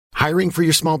Hiring for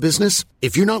your small business?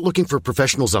 If you're not looking for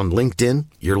professionals on LinkedIn,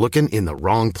 you're looking in the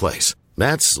wrong place.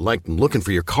 That's like looking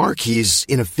for your car keys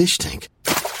in a fish tank.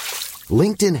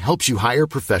 LinkedIn helps you hire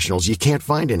professionals you can't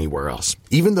find anywhere else,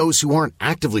 even those who aren't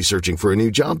actively searching for a new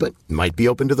job but might be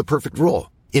open to the perfect role.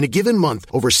 In a given month,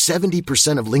 over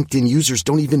 70% of LinkedIn users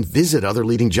don't even visit other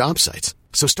leading job sites.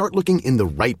 So start looking in the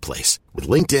right place. With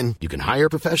LinkedIn, you can hire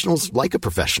professionals like a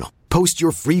professional. Post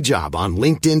your free job on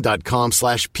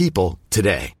linkedin.com/people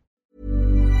today.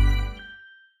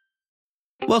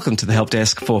 Welcome to the Help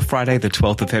Desk for Friday, the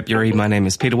 12th of February. My name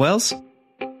is Peter Wells.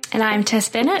 And I'm Tess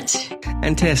Bennett.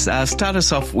 And Tess, start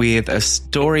us off with a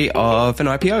story of an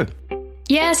IPO.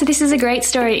 Yeah, so this is a great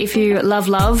story if you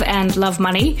love and love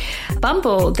money.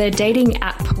 Bumble, the dating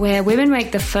app where women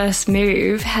make the first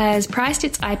move, has priced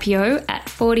its IPO at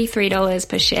 $43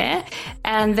 per share.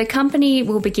 And the company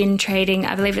will begin trading,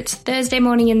 I believe it's Thursday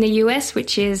morning in the US,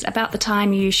 which is about the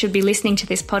time you should be listening to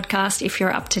this podcast if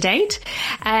you're up to date.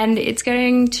 And it's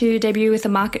going to debut with a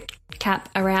market cap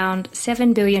around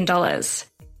 $7 billion.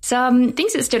 Some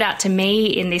things that stood out to me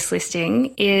in this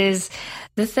listing is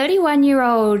the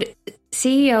 31-year-old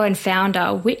CEO and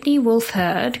founder, Whitney Wolfe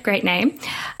Herd, great name,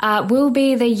 will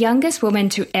be the youngest woman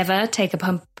to ever take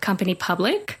a company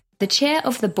public. The chair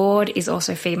of the board is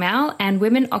also female, and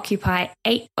women occupy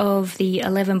 8 of the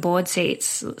 11 board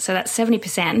seats. So that's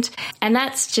 70%. And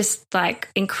that's just like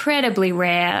incredibly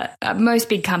rare. Most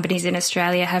big companies in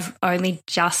Australia have only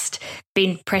just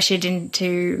been pressured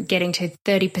into getting to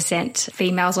 30%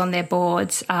 females on their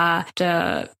boards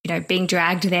after, being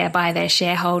dragged there by their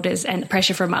shareholders and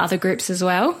pressure from other groups as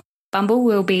well. Bumble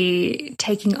will be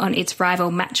taking on its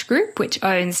rival Match Group, which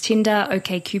owns Tinder,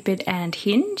 OkCupid, and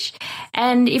Hinge.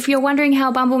 And if you're wondering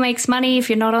how Bumble makes money, if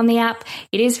you're not on the app,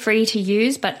 it is free to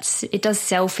use, but it does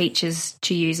sell features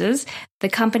to users. The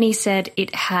company said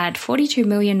it had 42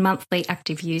 million monthly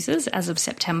active users as of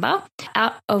September,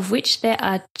 out of which there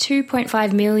are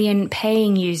 2.5 million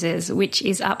paying users, which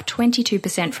is up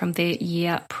 22% from the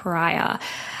year prior.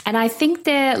 And I think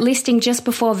their listing just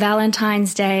before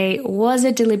Valentine's Day was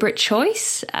a deliberate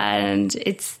choice, and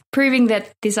it's proving that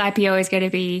this IPO is going to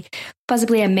be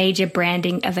possibly a major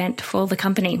branding event for the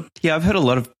company. Yeah, I've heard a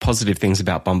lot of positive things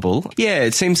about Bumble. Yeah,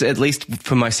 it seems, at least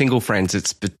for my single friends,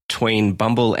 it's between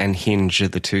Bumble and Hinge are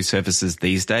the two services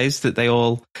these days that they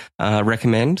all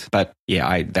recommend. But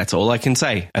yeah, that's all I can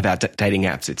say about dating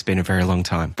apps. It's been a very long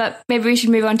time. But maybe we should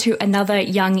move on to another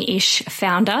young-ish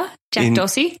founder, Jack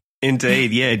Dorsey.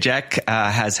 Indeed, yeah. Jack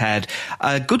has had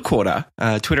a good quarter.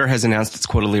 Twitter has announced its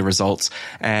quarterly results,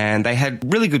 and they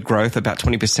had really good growth, about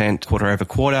 20% quarter over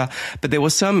quarter. But there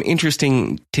were some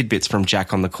interesting tidbits from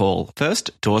Jack on the call. First,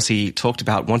 Dorsey talked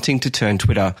about wanting to turn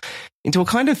Twitter into a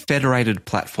kind of federated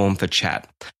platform for chat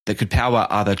that could power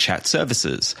other chat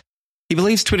services. He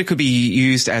believes Twitter could be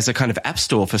used as a kind of app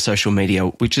store for social media,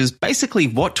 which is basically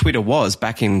what Twitter was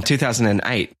back in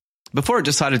 2008. Before it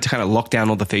decided to kind of lock down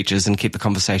all the features and keep the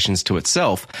conversations to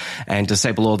itself and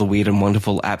disable all the weird and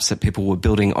wonderful apps that people were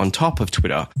building on top of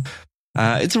Twitter.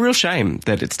 It's a real shame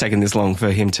that it's taken this long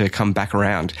for him to come back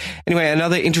around. Anyway,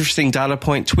 another interesting data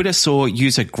point, Twitter saw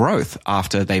user growth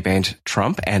after they banned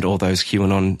Trump and all those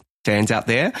QAnon fans out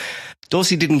there.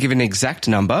 Dorsey didn't give an exact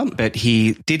number, but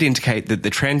he did indicate that the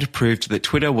trend proved that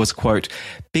Twitter was, quote,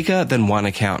 bigger than one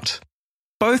account.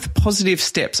 Both positive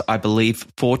steps, I believe,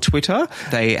 for Twitter.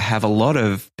 They have a lot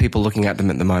of people looking at them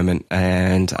at the moment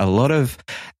and a lot of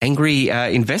angry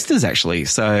investors, actually.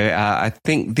 So I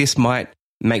think this might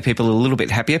make people a little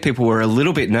bit happier. People were a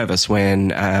little bit nervous when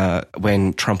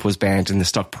Trump was banned and the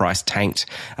stock price tanked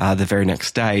the very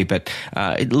next day. But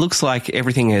it looks like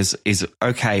everything is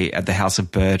okay at the House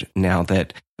of Bird now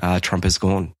that Trump is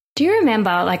gone. Do you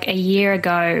remember like a year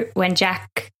ago when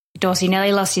Jack Dorsey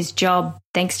nearly lost his job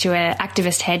thanks to an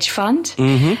activist hedge fund,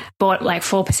 bought like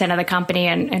 4% of the company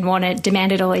and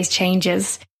demanded all these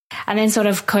changes. And then sort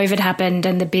of COVID happened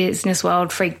and the business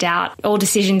world freaked out. All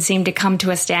decisions seemed to come to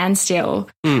a standstill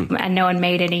and no one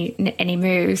made any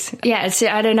moves. Yeah,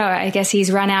 I don't know. I guess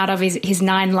he's run out of his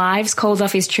 9 lives, called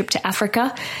off his trip to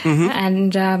Africa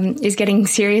and is getting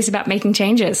serious about making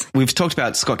changes. We've talked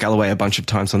about Scott Galloway a bunch of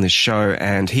times on this show,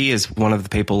 and he is one of the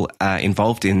people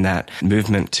involved in that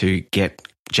movement to get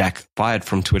Jack fired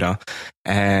from Twitter.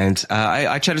 And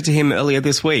I chatted to him earlier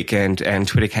this week, and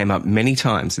Twitter came up many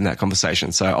times in that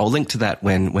conversation. So I'll link to that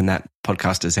when that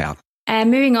podcast is out. And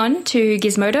moving on to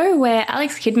Gizmodo, where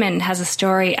Alex Kidman has a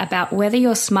story about whether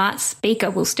your smart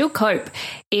speaker will still cope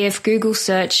if Google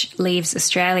search leaves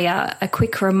Australia. A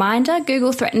quick reminder,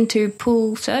 Google threatened to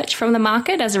pull search from the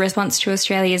market as a response to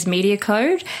Australia's media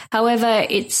code. However,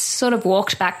 it's sort of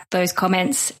walked back those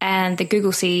comments, and the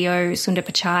Google CEO, Sundar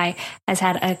Pichai, has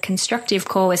had a constructive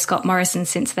call with Scott Morrison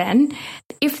since then.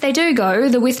 If they do go,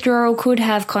 the withdrawal could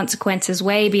have consequences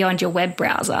way beyond your web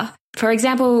browser. For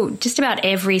example, just about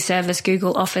every service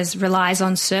Google offers relies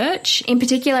on search, in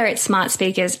particular its smart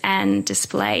speakers and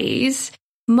displays.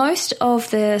 Most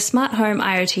of the smart home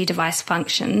IoT device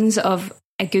functions of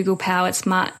a Google-powered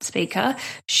smart speaker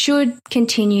should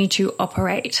continue to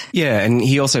operate. Yeah, and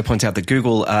he also points out that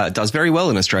Google does very well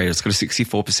in Australia. It's got a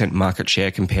 64% market share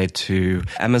compared to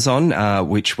Amazon,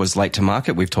 which was late to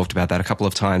market. We've talked about that a couple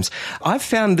of times. I've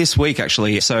found this week,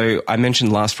 actually, so I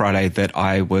mentioned last Friday that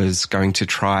I was going to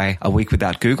try a week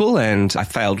without Google, and I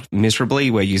failed miserably.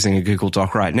 We're using a Google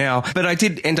Doc right now, but I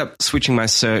did end up switching my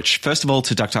search, first of all,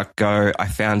 to DuckDuckGo. I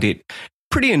found it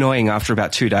pretty annoying after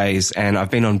about 2 days, and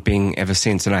I've been on Bing ever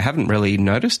since, and I haven't really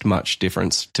noticed much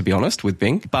difference, to be honest, with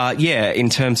Bing. But yeah, in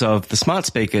terms of the smart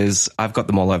speakers, I've got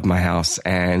them all over my house,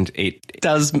 and it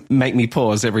does make me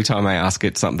pause every time I ask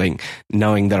it something,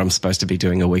 knowing that I'm supposed to be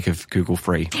doing a week of Google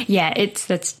free. Yeah,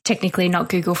 that's technically not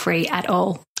Google free at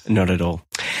all. Not at all.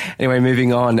 Anyway,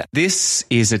 moving on. This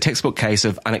is a textbook case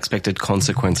of unexpected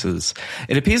consequences.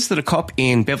 It appears that a cop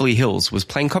in Beverly Hills was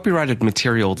playing copyrighted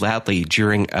material loudly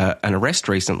during an arrest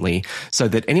recently so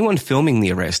that anyone filming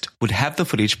the arrest would have the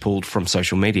footage pulled from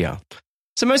social media.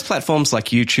 So most platforms like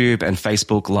YouTube and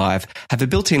Facebook Live have a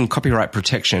built-in copyright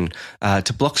protection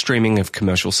to block streaming of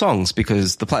commercial songs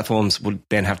because the platforms would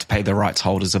then have to pay the rights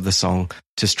holders of the song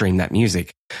to stream that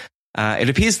music. It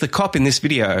appears the cop in this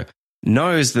video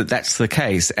knows that that's the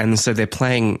case, and so they're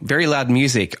playing very loud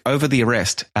music over the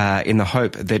arrest in the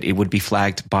hope that it would be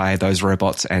flagged by those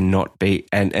robots and not be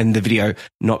and the video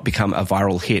not become a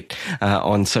viral hit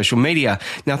on social media.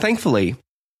 Now, thankfully,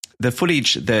 the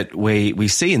footage that we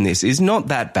see in this is not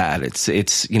that bad. It's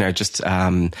it's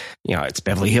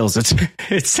Beverly Hills.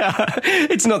 It's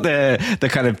not the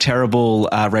kind of terrible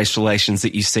race relations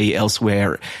that you see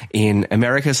elsewhere in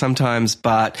America sometimes.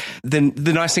 But the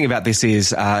nice thing about this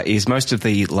is most of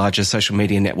the larger social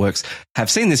media networks have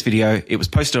seen this video. It was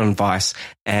posted on Vice,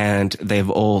 and they've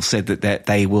all said that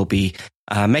they will be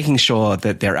making sure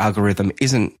that their algorithm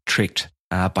isn't tricked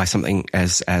by something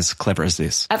as clever as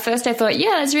this. At first I thought,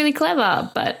 yeah, that's really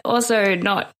clever, but also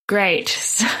not great.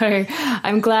 So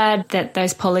I'm glad that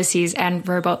those policies and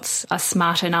robots are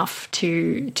smart enough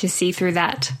to see through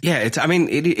that. Yeah, it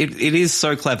is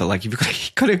so clever. Like, you've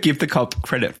got to give the cop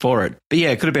credit for it. But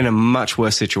yeah, it could have been a much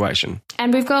worse situation.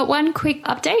 And we've got one quick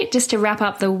update just to wrap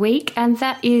up the week, and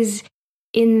that is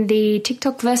in the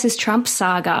TikTok versus Trump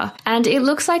saga. And it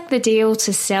looks like the deal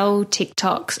to sell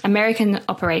TikTok's American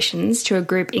operations to a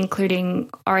group including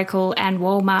Oracle and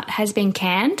Walmart has been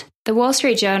canned. The Wall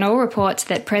Street Journal reports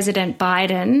that President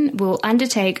Biden will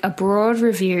undertake a broad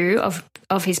review of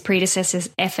his predecessor's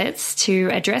efforts to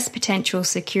address potential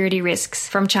security risks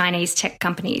from Chinese tech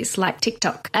companies like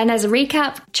TikTok. And as a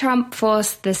recap, Trump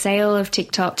forced the sale of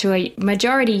TikTok to a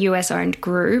majority US-owned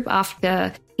group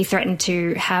after he threatened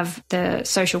to have the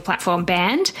social platform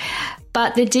banned.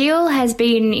 But the deal has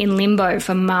been in limbo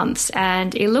for months,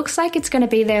 and it looks like it's going to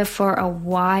be there for a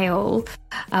while,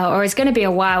 or it's going to be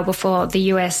a while before the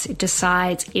US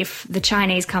decides if the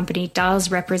Chinese company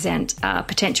does represent a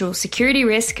potential security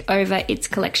risk over its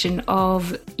collection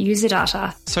of user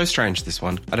data. So strange, this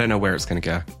one. I don't know where it's going to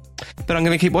go, but I'm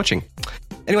going to keep watching.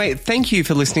 Anyway, thank you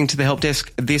for listening to The Help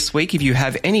Desk this week. If you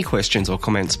have any questions or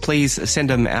comments, please send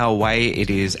them our way.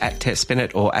 It is at Tess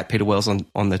Bennett or at Peter Wells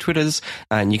on the Twitters.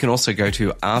 And you can also go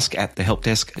to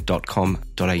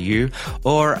ask@thehelpdesk.com.au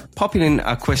or pop in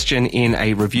a question in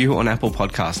a review on Apple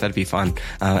Podcasts. That'd be fun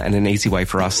and an easy way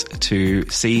for us to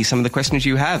see some of the questions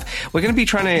you have. We're going to be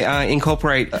trying to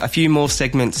incorporate a few more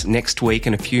segments next week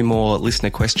and a few more listener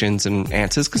questions and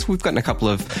answers, because we've gotten a couple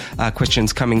of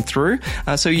questions coming through.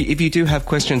 So if you do have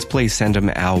questions, please send them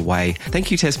our way.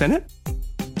 Thank you, Tess Bennett.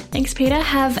 Thanks, Peter.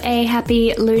 Have a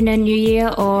happy Lunar New Year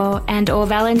or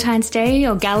Valentine's Day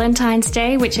or Galentine's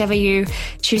Day, whichever you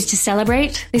choose to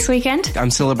celebrate this weekend.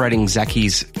 I'm celebrating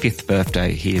Zachy's 5th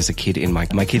birthday. He is a kid in my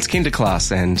kid's kinder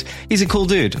class, and he's a cool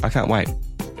dude. I can't wait.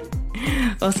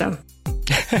 Awesome.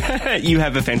 You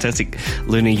have a fantastic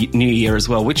Lunar New Year as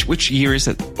well. Which year is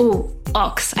it? Oh,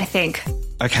 Ox, I think.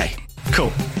 Okay.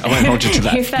 Cool. I won't hold you to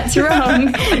that. If that's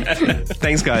wrong.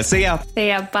 Thanks, guys. See ya. See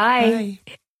ya. Bye.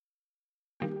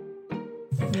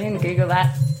 You didn't Google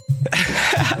that.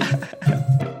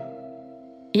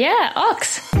 Yeah,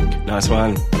 ox. Nice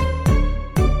one.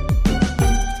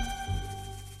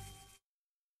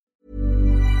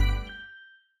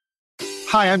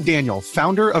 Hi, I'm Daniel,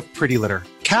 founder of Pretty Litter.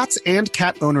 Cats and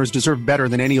cat owners deserve better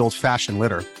than any old-fashioned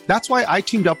litter. That's why I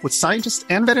teamed up with scientists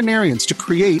and veterinarians to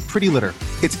create Pretty Litter.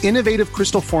 Its innovative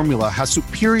crystal formula has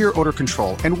superior odor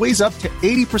control and weighs up to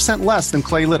 80% less than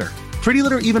clay litter. Pretty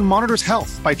Litter even monitors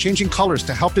health by changing colors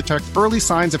to help detect early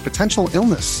signs of potential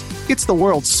illness. It's the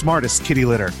world's smartest kitty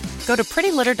litter. Go to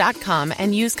prettylitter.com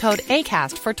and use code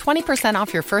ACAST for 20%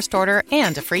 off your first order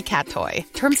and a free cat toy.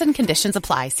 Terms and conditions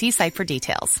apply. See site for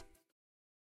details.